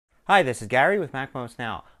Hi, this is Gary with MacMost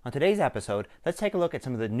Now. On today's episode, let's take a look at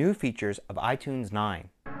some of the new features of iTunes 9.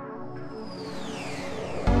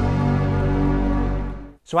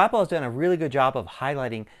 So Apple has done a really good job of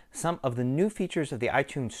highlighting some of the new features of the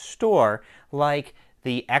iTunes Store, like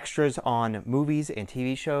the extras on movies and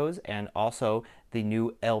TV shows, and also the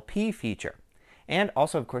new LP feature. And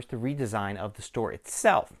also, of course, the redesign of the store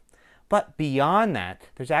itself. But beyond that,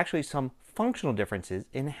 there's actually some functional differences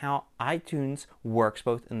in how iTunes works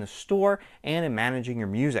both in the store and in managing your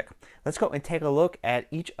music. Let's go and take a look at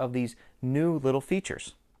each of these new little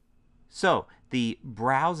features. So the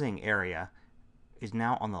browsing area is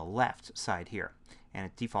now on the left side here, and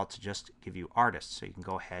it defaults to just give you artists. So you can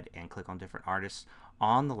go ahead and click on different artists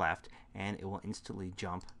on the left and it will instantly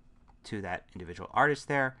jump to that individual artist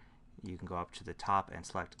there. You can go up to the top and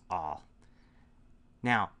select all.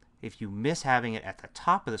 Now if you miss having it at the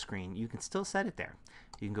top of the screen, you can still set it there.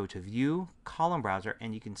 You can go to View, Column Browser,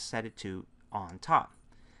 and you can set it to on top.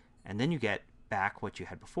 And then you get back what you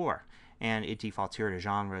had before. And it defaults here to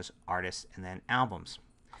genres, artists, and then albums.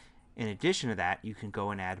 In addition to that, you can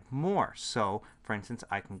go and add more. So, for instance,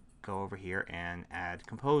 I can go over here and add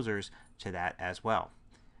composers to that as well.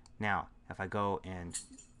 Now, if I go and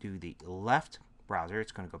do the left browser,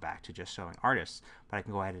 it's going to go back to just showing artists, but I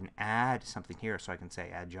can go ahead and add something here. So I can say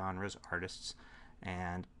add genres, artists,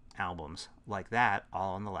 and albums like that,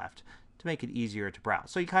 all on the left, to make it easier to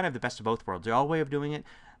browse. So you kind of have the best of both worlds: the old way of doing it,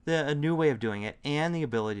 a new way of doing it, and the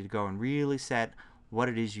ability to go and really set what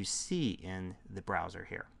it is you see in the browser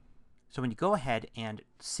here. So when you go ahead and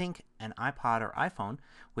sync an iPod or iPhone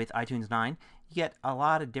with iTunes 9, you get a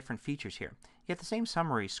lot of different features here. You get the same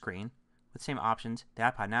summary screen with the same options. The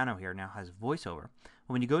iPod Nano here now has voiceover.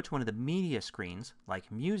 When you go to one of the media screens, like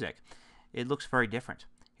music, it looks very different.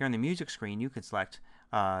 Here on the music screen, you can select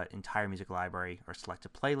entire music library or select a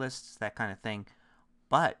playlists, that kind of thing.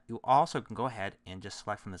 But you also can go ahead and just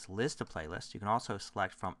select from this list of playlists. You can also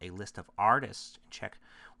select from a list of artists and check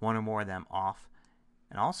one or more of them off.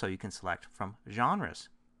 And also you can select from genres,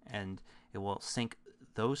 and it will sync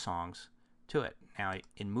those songs to it. Now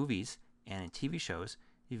in movies and in TV shows,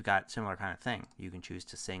 you've got a similar kind of thing. You can choose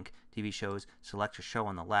to sync TV shows, select your show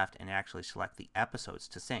on the left, and actually select the episodes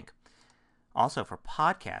to sync. Also for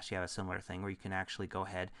podcasts, you have a similar thing where you can actually go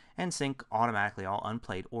ahead and sync automatically all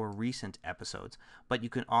unplayed or recent episodes. But you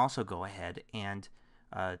can also go ahead and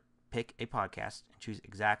pick a podcast and choose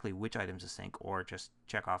exactly which items to sync, or just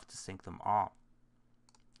check off to sync them all.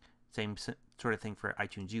 Same sort of thing for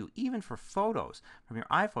iTunes U. Even for photos from your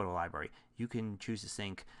iPhoto library, you can choose to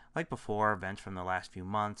sync, like before, events from the last few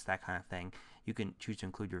months, that kind of thing. You can choose to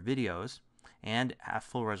include your videos and have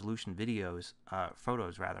full resolution videos,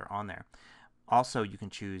 photos rather, on there. Also, you can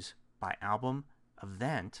choose by album,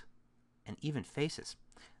 event, and even faces.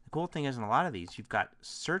 The cool thing is, in a lot of these, you've got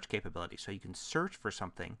search capability, so you can search for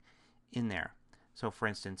something in there. So for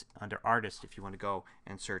instance, under artist, if you want to go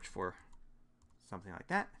and search for something like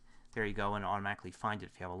that, there you go, and automatically find it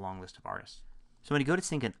if you have a long list of artists. So when you go to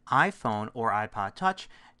sync an iPhone or iPod Touch,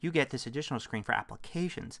 you get this additional screen for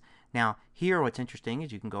applications. Now here what's interesting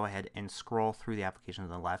is you can go ahead and scroll through the applications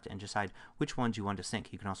on the left and decide which ones you want to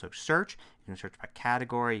sync. You can also search. You can search by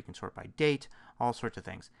category. You can sort by date. All sorts of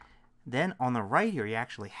things. Then on the right here, you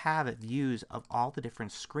actually have views of all the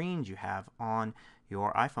different screens you have on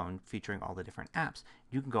your iPhone, featuring all the different apps.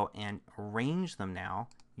 You can go and arrange them now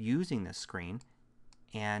using this screen,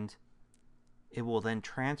 and it will then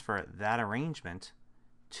transfer that arrangement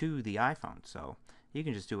to the iPhone. So you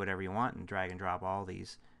can just do whatever you want and drag and drop all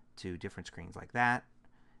these to different screens like that.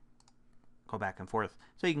 Go back and forth.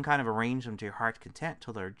 So you can kind of arrange them to your heart's content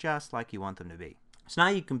till they're just like you want them to be. So now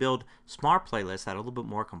you can build smart playlists that are a little bit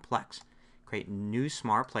more complex. Create new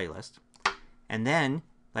smart playlist, and then,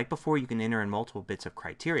 like before, you can enter in multiple bits of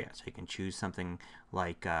criteria. So you can choose something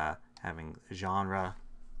like having genre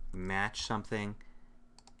match something,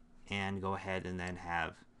 and go ahead and then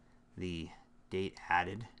have the date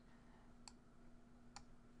added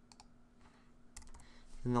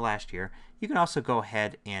in the last year. You can also go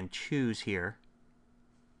ahead and choose here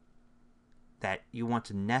that you want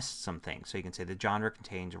to nest some things. So you can say the genre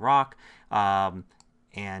contains rock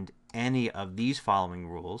and any of these following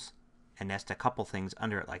rules, and nest a couple things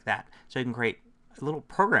under it like that. So you can create little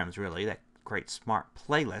programs really that create smart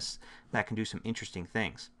playlists that can do some interesting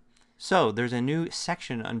things. So there's a new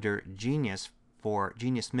section under Genius for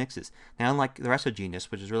Genius Mixes. Now, unlike the rest of Genius,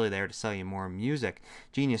 which is really there to sell you more music,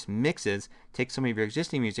 Genius Mixes takes some of your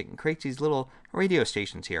existing music and creates these little radio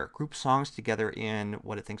stations here, groups songs together in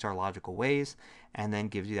what it thinks are logical ways, and then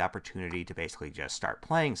gives you the opportunity to basically just start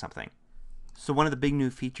playing something. So one of the big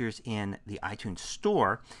new features in the iTunes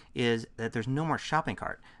Store is that there's no more shopping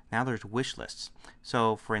cart. Now there's wish lists.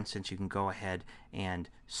 So for instance, you can go ahead and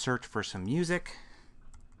search for some music.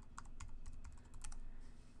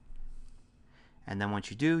 And then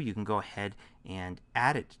once you do, you can go ahead and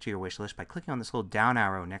add it to your wish list by clicking on this little down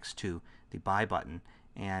arrow next to the buy button.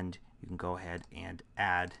 And you can go ahead and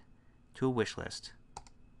add to a wish list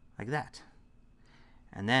like that.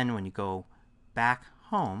 And then when you go back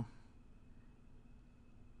home,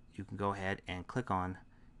 you can go ahead and click on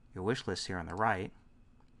your wish list here on the right,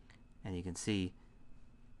 and you can see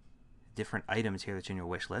different items here that's in your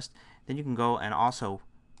wish list. Then you can go and also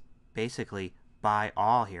basically buy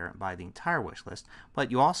all here, buy the entire wish list.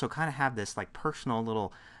 But you also kind of have this like personal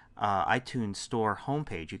little iTunes Store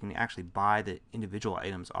homepage. You can actually buy the individual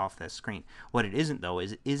items off this screen. What it isn't though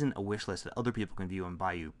is it isn't a wish list that other people can view and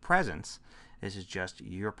buy you presents. This is just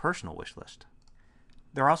your personal wish list.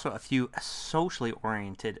 There are also a few socially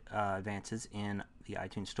oriented advances in the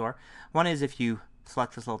iTunes Store. One is if you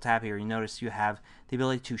select this little tab here, you notice you have the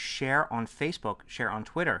ability to share on Facebook, share on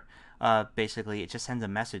Twitter. Basically, it just sends a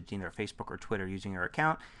message, either Facebook or Twitter, using your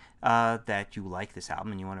account that you like this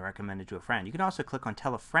album and you want to recommend it to a friend. You can also click on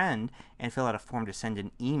Tell a Friend and fill out a form to send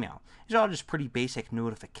an email. These are all just pretty basic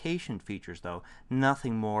notification features, though.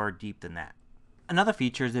 Nothing more deep than that. Another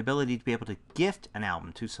feature is the ability to be able to gift an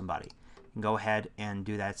album to somebody. You can go ahead and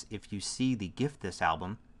do that if you see the gift this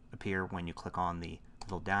album appear when you click on the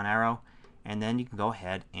little down arrow, and then you can go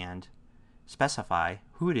ahead and specify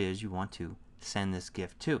who it is you want to send this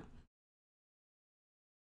gift to.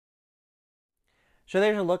 So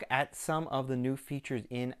there's a look at some of the new features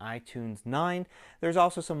in iTunes 9. There's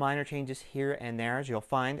also some minor changes here and there as you'll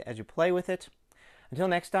find as you play with it. Until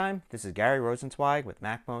next time, this is Gary Rosenzweig with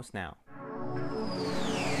MacMost Now.